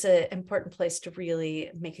 it's an important place to really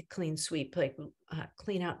make a clean sweep, like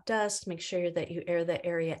clean out dust, make sure that you air the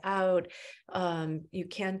area out. You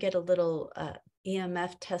can get a little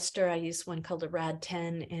EMF tester. I use one called a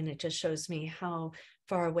RAD10, and it just shows me how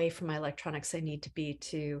far away from my electronics I need to be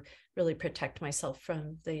to really protect myself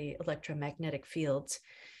from the electromagnetic fields.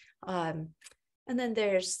 And then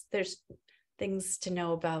there's things to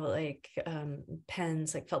know about, like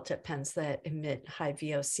pens, like felt tip pens that emit high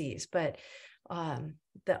VOCs. But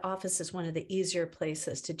the office is one of the easier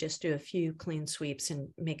places to just do a few clean sweeps and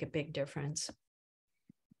make a big difference.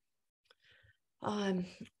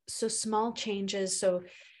 So small changes. So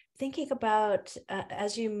thinking about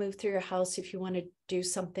as you move through your house, if you want to do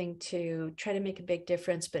something to try to make a big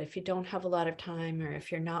difference, but if you don't have a lot of time, or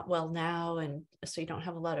if you're not well now and so you don't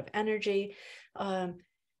have a lot of energy,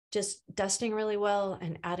 just dusting really well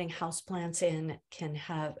and adding houseplants in can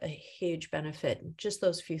have a huge benefit. Just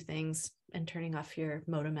those few things, and turning off your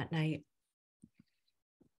modem at night.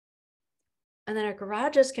 And then our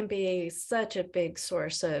garages can be such a big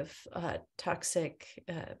source of toxic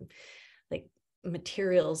like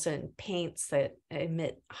materials and paints that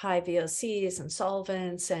emit high VOCs and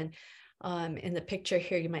solvents. And in the picture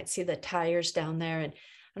here, you might see the tires down there. And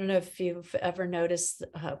I don't know if you've ever noticed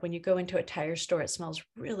when you go into a tire store, it smells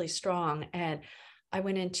really strong. And I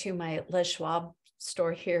went into my Les Schwab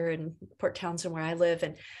store here in Port Townsend, where I live,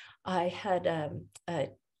 and I had a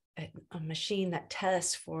machine that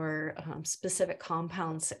tests for specific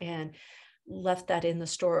compounds, and left that in the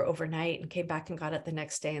store overnight and came back and got it the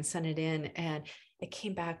next day and sent it in. And it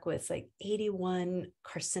came back with like 81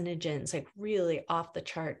 carcinogens, like really off the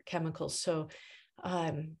chart chemicals. So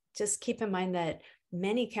just keep in mind that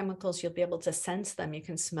many chemicals, you'll be able to sense them, you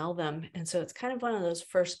can smell them. And so it's kind of one of those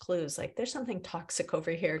first clues, like there's something toxic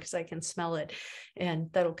over here because I can smell it. And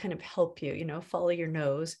that'll kind of help you, follow your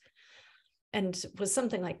nose. And with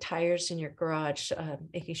something like tires in your garage,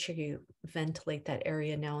 making sure you ventilate that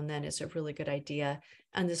area now and then is a really good idea.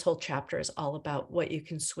 And this whole chapter is all about what you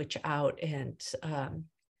can switch out and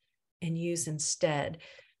use instead.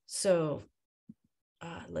 So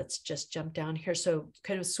let's just jump down here. So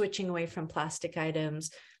kind of switching away from plastic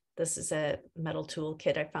items. This is a metal tool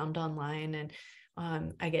kit I found online, and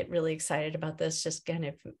I get really excited about this, just kind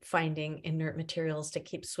of finding inert materials to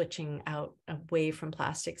keep switching out away from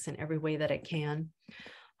plastics in every way that I can.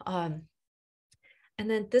 And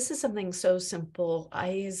then this is something so simple. I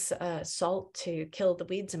use salt to kill the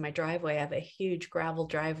weeds in my driveway. I have a huge gravel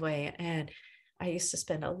driveway, and I used to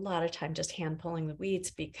spend a lot of time just hand pulling the weeds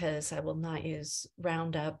because I will not use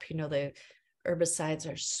Roundup. The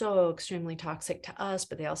herbicides are so extremely toxic to us,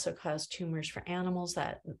 but they also cause tumors for animals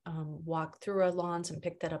that walk through our lawns and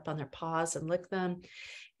pick that up on their paws and lick them.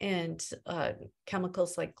 And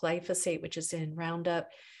chemicals like glyphosate, which is in Roundup,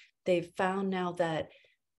 they've found now that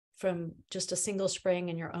from just a single spraying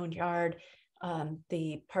in your own yard,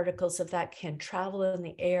 the particles of that can travel in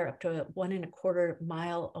the air up to 1.25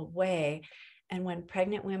 mile away. And when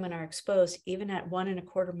pregnant women are exposed, even at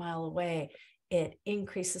 1.25 mile away, it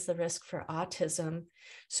increases the risk for autism.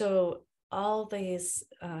 So all these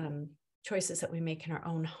choices that we make in our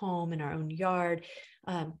own home, in our own yard,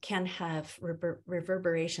 can have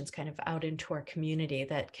reverberations kind of out into our community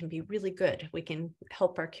that can be really good. We can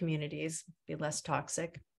help our communities be less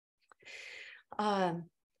toxic.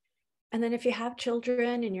 And then if you have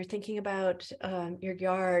children and you're thinking about your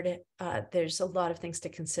yard, there's a lot of things to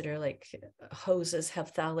consider, like hoses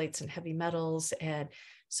have phthalates and heavy metals. And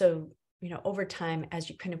so, over time,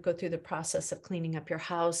 as you kind of go through the process of cleaning up your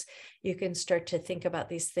house, you can start to think about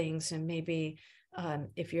these things. And maybe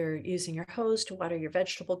if you're using your hose to water your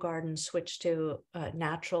vegetable garden, switch to a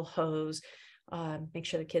natural hose. Make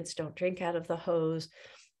sure the kids don't drink out of the hose.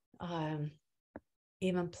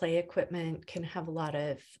 Even play equipment can have a lot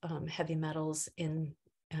of heavy metals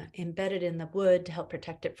embedded in the wood to help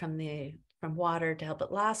protect it from water, to help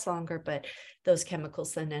it last longer, but those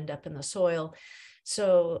chemicals then end up in the soil.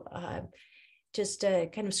 So just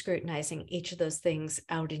kind of scrutinizing each of those things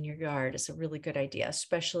out in your yard is a really good idea,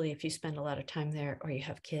 especially if you spend a lot of time there or you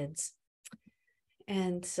have kids.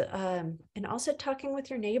 And also talking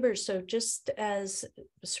with your neighbors. So just as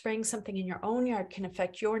spraying something in your own yard can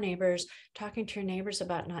affect your neighbors, talking to your neighbors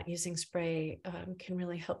about not using spray can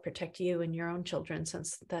really help protect you and your own children,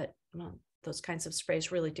 since those kinds of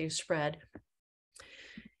sprays really do spread.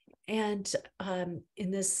 And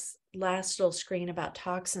in this last little screen about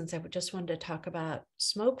toxins, I just wanted to talk about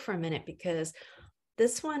smoke for a minute, because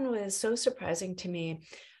this one was so surprising to me.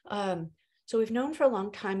 So we've known for a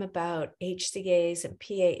long time about HCAs and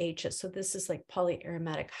PAHs. So this is like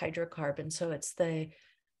polyaromatic hydrocarbon. So it's the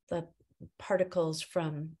particles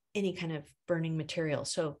from any kind of burning material.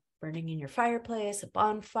 So burning in your fireplace, a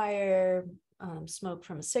bonfire, smoke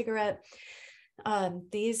from a cigarette.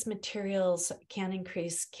 These materials can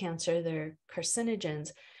increase cancer. They're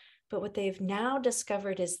carcinogens. But what they've now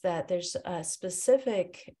discovered is that there's a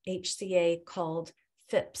specific HCA called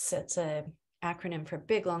FIPS. It's an acronym for a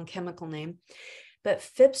big, long chemical name. But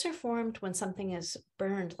FIPS are formed when something is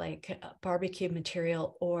burned, like barbecue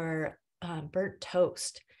material or burnt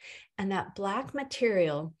toast. And that black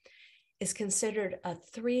material is considered a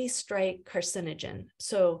 3-strike carcinogen.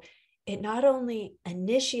 So it not only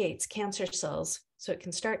initiates cancer cells, so it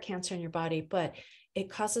can start cancer in your body, but it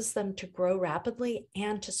causes them to grow rapidly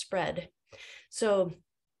and to spread. So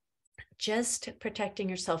just protecting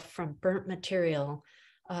yourself from burnt material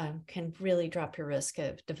can really drop your risk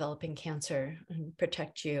of developing cancer and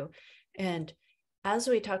protect you. And as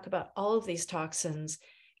we talk about all of these toxins,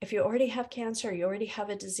 if you already have cancer, you already have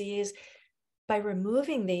a disease, by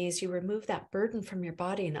removing these, you remove that burden from your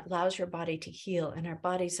body, and it allows your body to heal. And our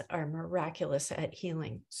bodies are miraculous at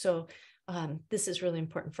healing. So this is really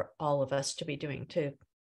important for all of us to be doing, to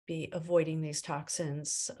be avoiding these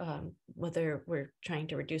toxins, whether we're trying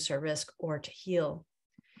to reduce our risk or to heal.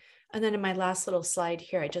 And then in my last little slide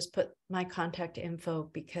here, I just put my contact info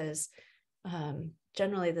because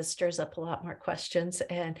generally this stirs up a lot more questions.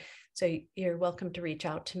 And so you're welcome to reach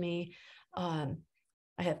out to me. I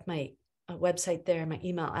have my website there, my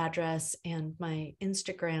email address, and my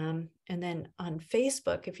Instagram. And then on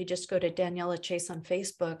Facebook, if you just go to Daniella Chace on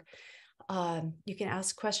Facebook, you can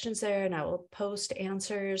ask questions there, and I will post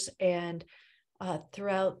answers. And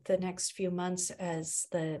throughout the next few months, as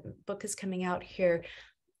the book is coming out here,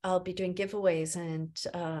 I'll be doing giveaways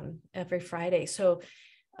and every Friday. So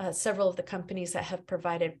several of the companies that have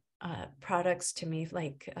provided products to me,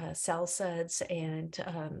 like Salsuds and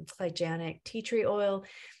Cligenic tea tree oil,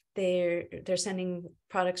 they're sending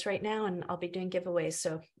products right now, and I'll be doing giveaways.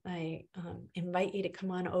 So I invite you to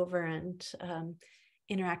come on over and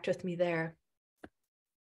interact with me there.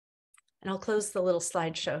 And I'll close the little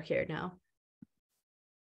slideshow here now.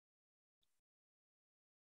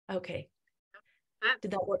 Okay.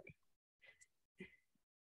 Did that work?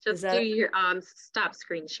 Just do your stop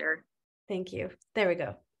screen share. Thank you. There we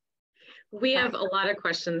go. We have a lot of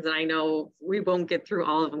questions, and I know we won't get through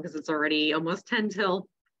all of them because it's already almost 10 till.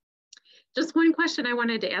 Just one question I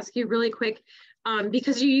wanted to ask you really quick,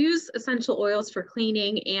 because you use essential oils for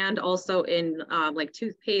cleaning and also in like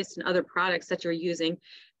toothpaste and other products that you're using.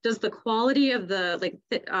 Does the quality of the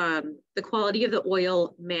quality of the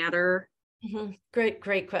oil matter? Mm-hmm.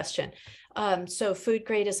 Great question. So food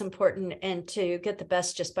grade is important, and to get the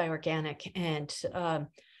best, just buy organic. And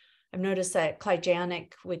I've noticed that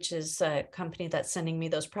Cligenic, which is a company that's sending me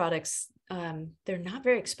those products, they're not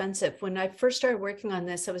very expensive. When I first started working on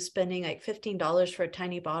this, I was spending like $15 for a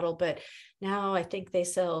tiny bottle, but now I think they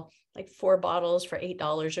sell like 4 bottles for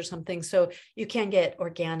 $8 or something. So you can get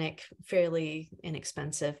organic fairly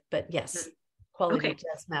inexpensive, but yes, quality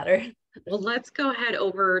does matter. Well, let's go ahead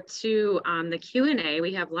over to the Q&A.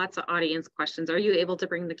 We have lots of audience questions. Are you able to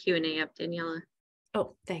bring the Q&A up, Daniella?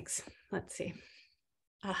 Oh, thanks. Let's see.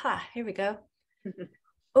 Aha, here we go.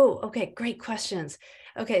 Oh, okay, great questions.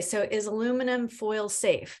 Okay, so is aluminum foil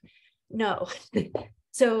safe? No.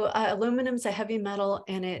 So aluminum is a heavy metal,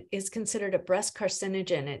 and it is considered a breast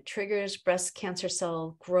carcinogen. It triggers breast cancer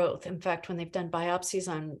cell growth. In fact, when they've done biopsies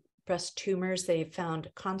on breast tumors, they've found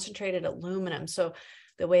concentrated aluminum. So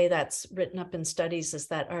the way that's written up in studies is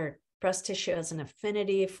that our breast tissue has an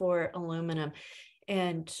affinity for aluminum.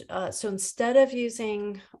 And so instead of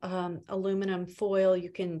using aluminum foil, you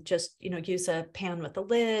can just, use a pan with a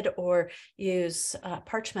lid or use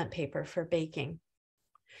parchment paper for baking.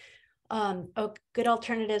 Good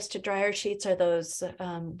alternatives to dryer sheets are those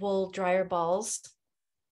wool dryer balls.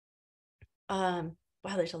 Wow,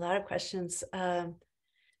 there's a lot of questions.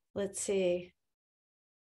 Let's see.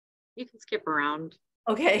 You can skip around.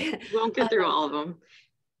 Okay. We won't get through all of them.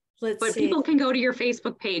 But people can go to your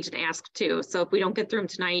Facebook page and ask too. So if we don't get through them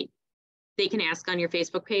tonight, they can ask on your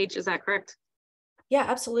Facebook page. Is that correct? Yeah,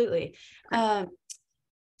 absolutely. Okay.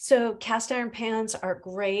 So cast iron pans are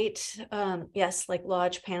great. Yes, like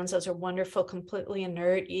Lodge pans, those are wonderful, completely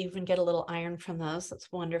inert. You even get a little iron from those.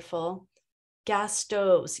 That's wonderful. Gas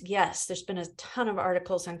stoves. Yes, there's been a ton of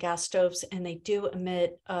articles on gas stoves, and they do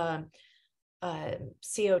emit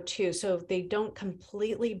CO2, so they don't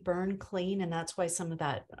completely burn clean, and that's why some of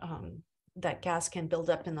that that gas can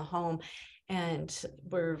build up in the home. And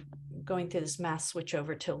we're going through this mass switch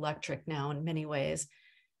over to electric now in many ways.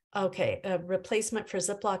 Okay, a replacement for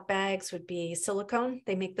Ziploc bags would be silicone.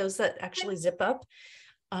 They make those that actually zip up,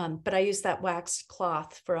 but I use that waxed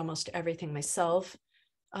cloth for almost everything myself.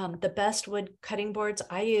 The best wood cutting boards,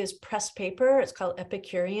 I use pressed paper. It's called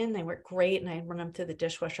Epicurean. They work great, and I run them through the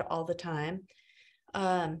dishwasher all the time.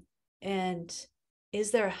 And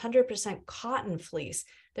is there 100% cotton fleece?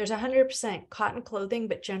 There's 100% cotton clothing,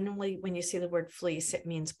 but generally when you see the word fleece, it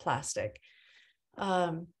means plastic.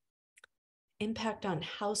 Impact on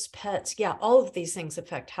house pets. Yeah, all of these things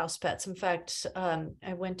affect house pets. In fact,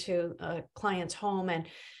 I went to a client's home, and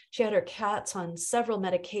she had her cats on several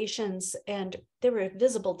medications, and there were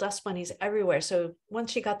visible dust bunnies everywhere. So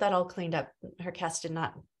once she got that all cleaned up, her cats did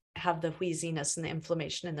not have the wheeziness and the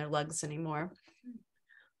inflammation in their legs anymore.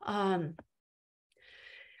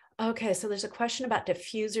 Okay, so there's a question about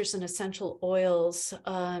diffusers and essential oils.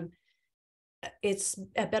 It's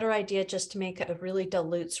a better idea just to make a really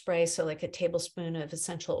dilute spray, so like a tablespoon of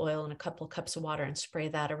essential oil and a couple of cups of water, and spray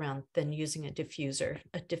that around, than using a diffuser.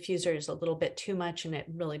 A diffuser is a little bit too much, and it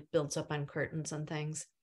really builds up on curtains and things.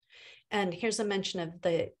 And here's a mention of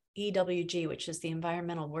the EWG, which is the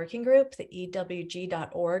Environmental Working Group, the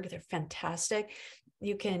EWG.org. They're fantastic.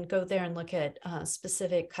 You can go there and look at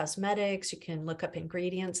specific cosmetics. You can look up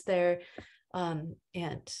ingredients there. And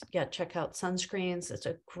yeah, check out sunscreens. It's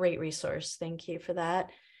a great resource. Thank you for that.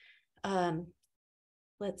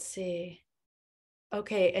 Let's see.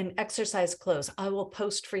 Okay, and exercise clothes. I will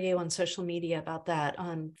post for you on social media about that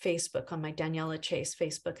on Facebook, on my Daniella Chace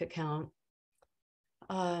Facebook account.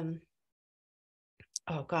 Oh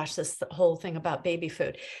gosh, this whole thing about baby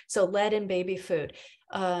food. So lead in baby food.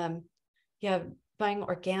 Yeah, buying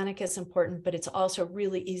organic is important, but it's also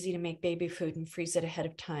really easy to make baby food and freeze it ahead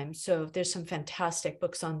of time. So there's some fantastic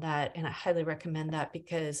books on that, and I highly recommend that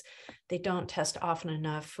because they don't test often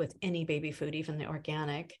enough with any baby food, even the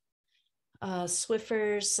organic.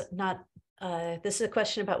 Swiffers, this is a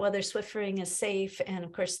question about whether Swiffering is safe, and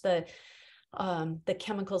of course the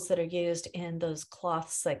chemicals that are used in those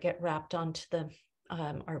cloths that get wrapped onto the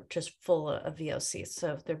are just full of VOCs,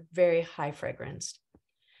 so they're very high fragranced.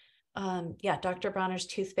 Yeah, Dr. Bronner's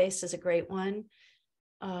toothpaste is a great one.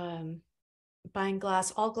 Buying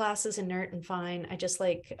glass, all glass is inert and fine. I just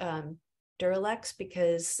like Duralex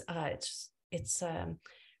because it's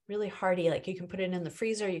really hardy. Like you can put it in the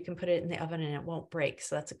freezer, you can put it in the oven and it won't break.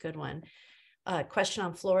 So that's a good one. Question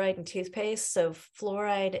on fluoride and toothpaste. So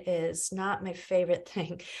fluoride is not my favorite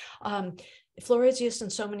thing. Fluoride is used in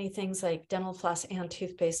so many things like dental floss and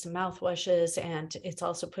toothpaste and mouthwashes, and it's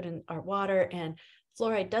also put in our water. And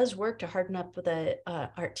fluoride does work to harden up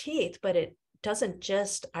our teeth, but it doesn't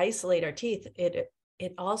just isolate our teeth.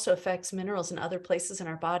 It also affects minerals in other places in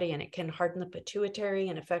our body, and it can harden the pituitary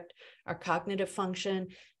and affect our cognitive function,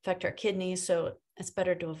 affect our kidneys. So it's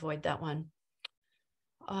better to avoid that one.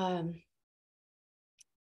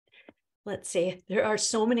 Let's see, there are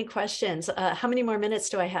so many questions. How many more minutes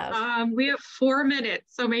do I have? We have 4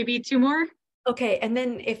 minutes, so maybe 2 more. Okay, and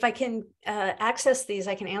then if I can access these,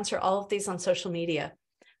 I can answer all of these on social media.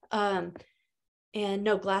 And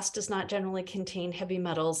no, glass does not generally contain heavy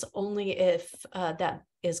metals, only if that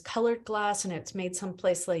is colored glass and it's made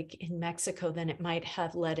someplace like in Mexico, then it might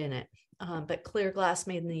have lead in it. But clear glass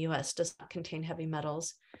made in the US does not contain heavy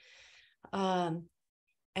metals. And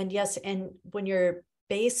yes, and when your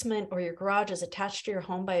basement or your garage is attached to your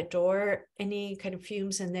home by a door, any kind of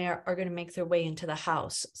fumes in there are going to make their way into the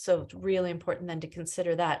house. So it's really important then to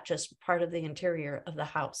consider that just part of the interior of the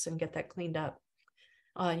house and get that cleaned up.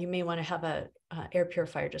 You may want to have a air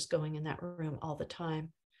purifier just going in that room all the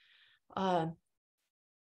time. And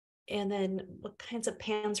then what kinds of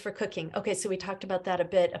pans for cooking? Okay, so we talked about that a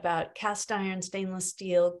bit, about cast iron, stainless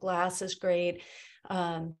steel, glass is great,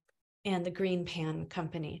 and the Green Pan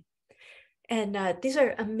Company. And these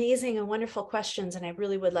are amazing and wonderful questions, and I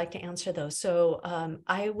really would like to answer those. So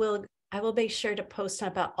I will be sure to post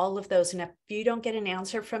about all of those. And if you don't get an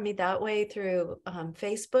answer from me that way through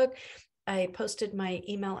Facebook, I posted my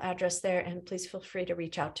email address there, and please feel free to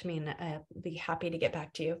reach out to me, and I'll be happy to get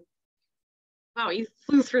back to you. Wow, you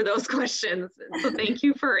flew through those questions. So thank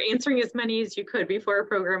you for answering as many as you could before our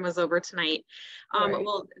program was over tonight.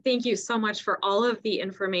 Well, thank you so much for all of the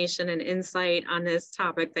information and insight on this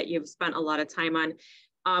topic that you've spent a lot of time on.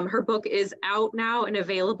 Her book is out now and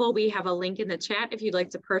available. We have a link in the chat if you'd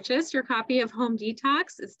like to purchase your copy of Home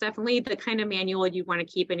Detox. It's definitely the kind of manual you want to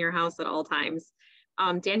keep in your house at all times.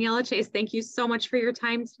 Daniella Chace, thank you so much for your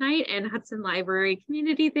time tonight, and Hudson Library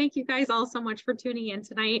community, thank you guys all so much for tuning in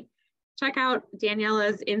tonight. Check out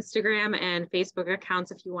Daniella's Instagram and Facebook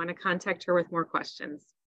accounts if you want to contact her with more questions.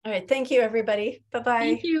 All right. Thank you, everybody. Bye-bye.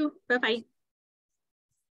 Thank you. Bye-bye.